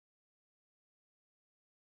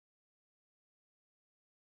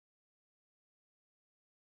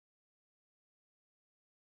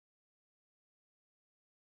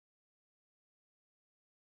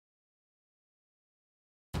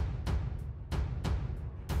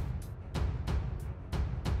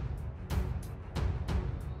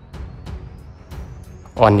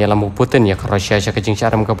on ialam putin ya Rusia ke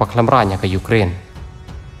jingshah ke khlemrain ke Ukraine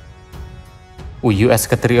US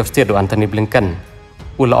Secretary of State Anthony Blinken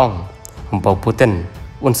ulaong empau putin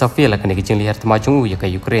unsafia la kene jing lihat temajung ya ke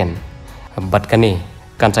Ukraine bat kani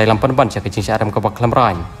kan sai lampan ban ke jingshah ke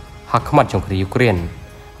khlemrain hakmat jong ke Ukraine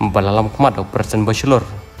balalam kmat Presiden Bachelor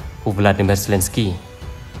Vladimir Zelensky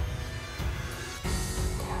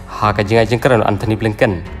haka jingkeran Anthony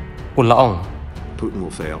Blinken ulaong Putin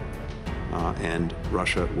will fail and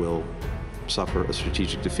Russia will suffer a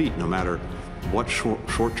strategic defeat no matter what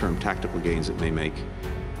short-term tactical gains it may make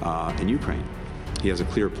in Ukraine. He has a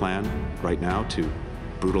clear plan right now to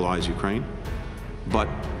brutalize Ukraine, but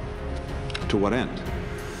to what end?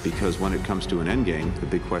 Because when it comes to an end game, the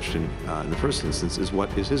big question in the first instance is what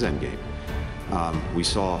is his end game? We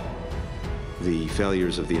saw the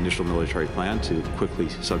failures of the initial military plan to quickly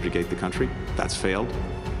subjugate the country. That's failed.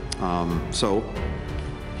 So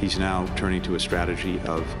he's now turning to a strategy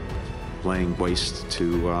of laying waste to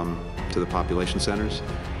the population centers,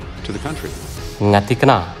 to the country. Ngati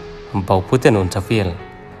kena, bau Putin unsafil,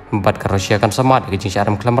 bat ke Rusia kan sama dengan jingshah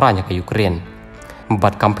khlemrain ke Ukraine,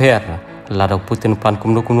 bat compare ladau Putin plan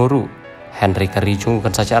kumnu Henry kari chung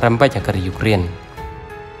kan saja baca ke Ukraine.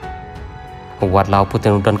 Wat lau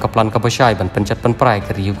Putin udan ke plan kabashai ban pencet penperai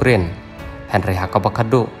ke Ukraine, Henry haka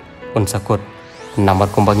bakado unsakut, namar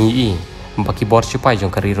kumbangi bagi bor supaya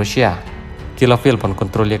jong ke Rusia, kilafil pun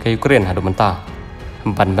kontrol ke Ukraine hadu mentah.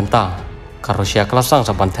 Ban benta ke Rusia kelasang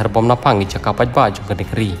saban terbom napang icakap baju ke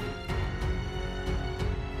negeri.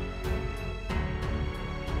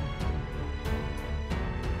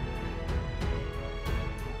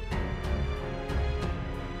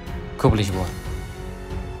 Kau boleh buat.